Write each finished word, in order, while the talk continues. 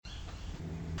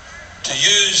to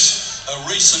use a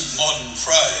recent modern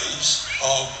phrase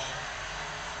of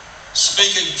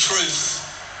speaking truth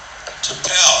to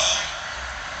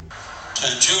power,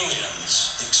 to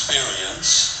Julian's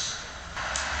experience.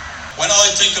 When I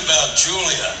think about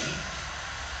Julian,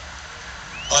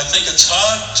 I think it's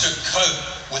hard to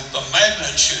cope with the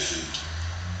magnitude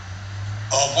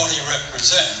of what he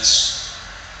represents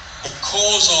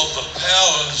because of the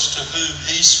powers to whom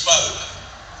he spoke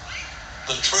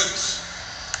the truth.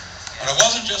 And it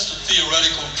wasn't just a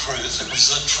theoretical truth, it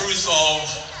was the truth of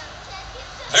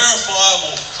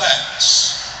verifiable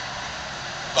facts.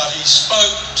 But he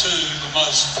spoke to the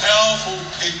most powerful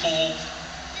people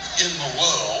in the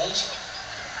world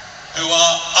who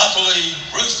are utterly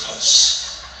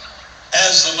ruthless,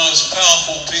 as the most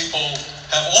powerful people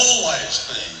have always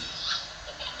been.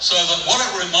 So that what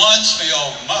it reminds me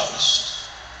of most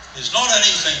is not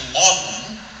anything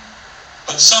modern,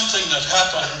 but something that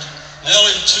happened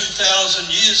nearly 2,000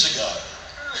 years ago.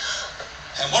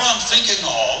 And what I'm thinking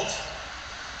of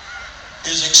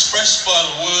is expressed by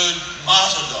the word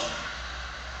martyrdom.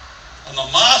 And the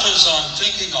martyrs I'm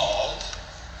thinking of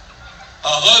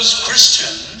are those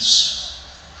Christians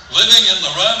living in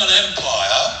the Roman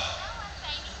Empire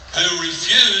who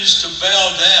refused to bow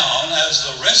down, as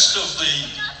the rest of the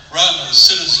Roman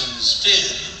citizens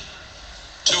did,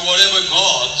 to whatever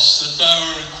gods that they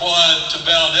were required to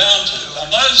bow down to.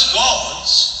 And those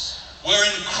gods were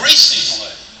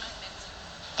increasingly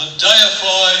the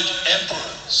deified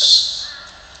emperors.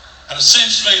 And it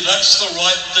seems to me that's the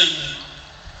right thing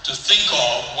to think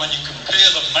of when you compare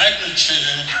the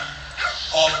magnitude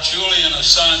of Julian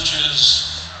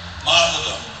Assange's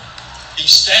martyrdom. He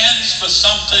stands for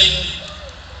something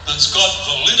that's got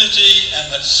validity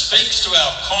and that speaks to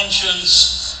our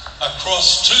conscience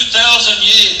across 2,000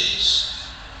 years.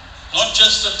 Not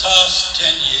just the past 10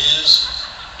 years,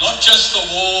 not just the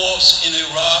wars in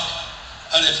Iraq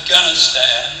and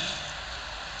Afghanistan,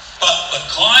 but the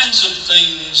kinds of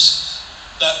things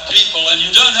that people, and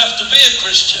you don't have to be a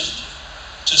Christian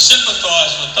to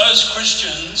sympathise with those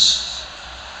Christians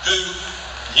who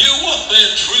knew what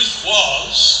their truth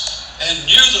was and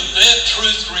knew that their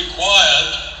truth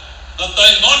required that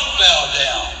they not bow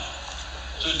down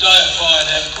to deified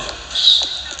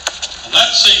emperors. And that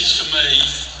seems to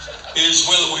me is,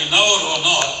 whether we know it or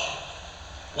not,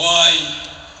 why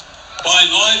by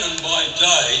night and by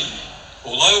day,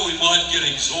 although we might get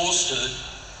exhausted,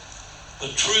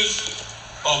 the truth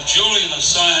of Julian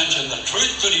Assange and the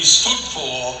truth that he stood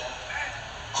for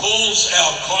calls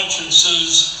our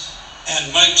consciences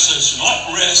and makes us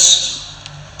not rest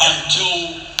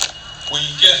until we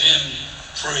get him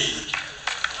freed.